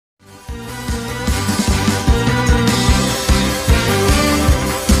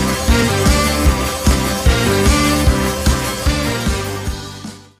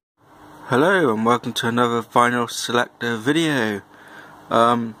Hello and welcome to another Vinyl Selector video.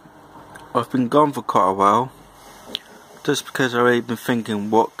 I've been gone for quite a while just because I've really been thinking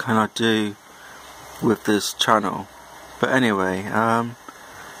what can I do with this channel. But anyway,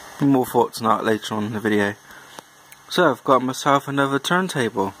 more thoughts on that later on in the video. So I've got myself another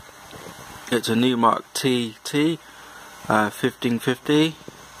turntable. It's a Numark TT 1550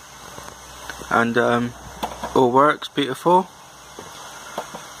 and all works beautiful.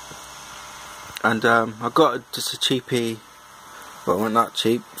 And I got just a cheapie, well, it wasn't that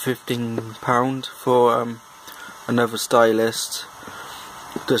cheap, £15 for another stylist,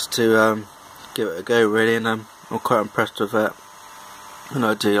 just to give it a go really, and I'm quite impressed with it, and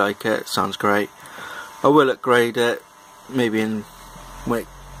I do like it. It sounds great. I will upgrade it, maybe in, I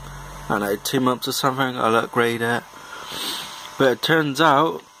don't know, 2 months or something, I'll upgrade it. But it turns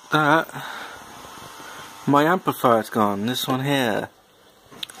out that my amplifier's gone, this one here.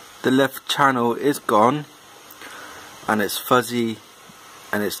 The left channel is gone and it's fuzzy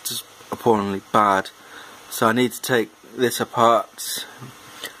and it's just appallingly bad, so I need to take this apart,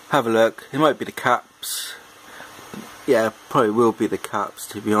 have a look. It might be the caps, yeah, probably will be the caps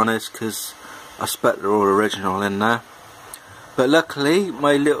to be honest, because I expect they're all original in there. But luckily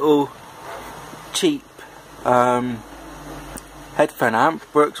my little cheap headphone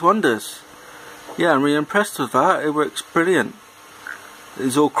amp works wonders. Yeah, I'm really impressed with that. It works brilliant.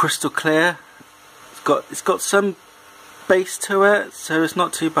 It's all crystal clear. It's got some bass to it, so it's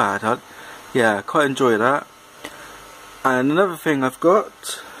not too bad. Yeah, I quite enjoy that. And another thing I've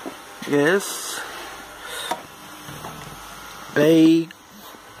got is a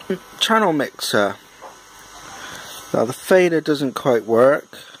channel mixer. Now the fader doesn't quite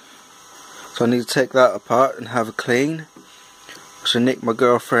work, so I need to take that apart and have a clean. So I nicked my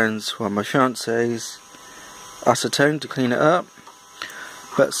girlfriend's, well, my fiance's acetone to clean it up.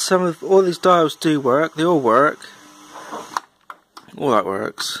 But all these dials do work, they all work. All that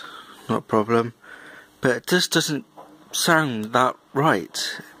works, not a problem. But it just doesn't sound that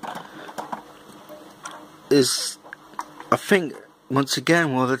right. I think, once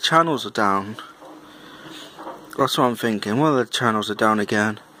again, the channels are down. That's what I'm thinking, the channels are down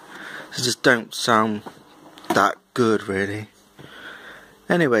again. They just don't sound that good, really.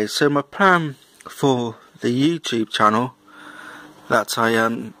 Anyway, so my plan for the YouTube channel that I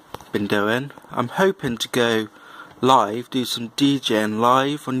been doing, I'm hoping to go live, do some DJing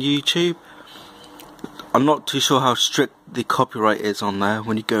live on YouTube. I'm not too sure how strict the copyright is on there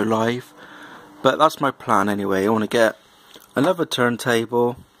when you go live, but that's my plan anyway. I want to get another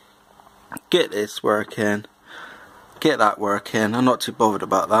turntable, get this working, get that working. I'm not too bothered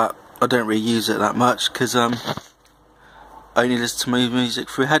about that. I don't really use it that much because I only listen to my music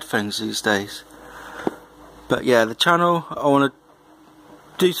through headphones these days. But yeah, the channel, I want to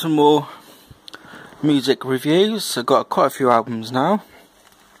do some more music reviews. I've got quite a few albums now.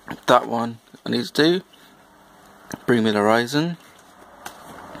 That one I need to do, Bring Me the Horizon.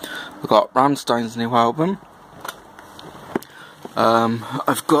 I've got Rammstein's new album.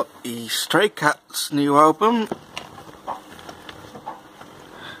 I've got the Stray Cats new album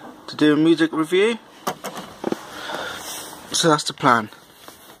to do a music review. So that's the plan.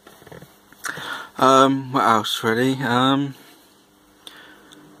 What else really?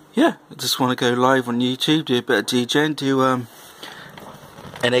 Yeah, I just want to go live on YouTube, do a bit of DJing, do an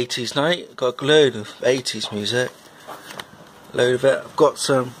 80s night. Got a load of 80s music, load of it. I've got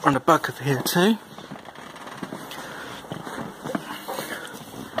some on the back of here too.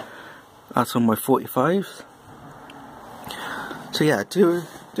 That's on my 45s. So yeah, do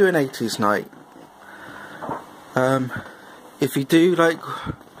an 80s night. If you do like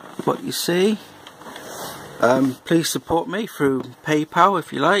what you see, please support me through PayPal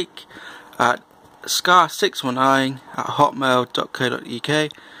if you like, at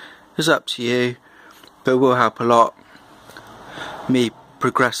scar619@hotmail.co.uk. It's up to you, but it will help a lot. Me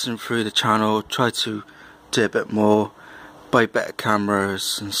progressing through the channel, try to do a bit more, buy better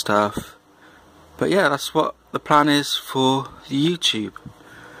cameras and stuff. But yeah, that's what the plan is for the YouTube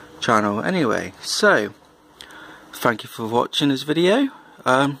channel anyway. So, thank you for watching this video.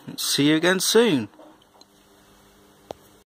 See you again soon.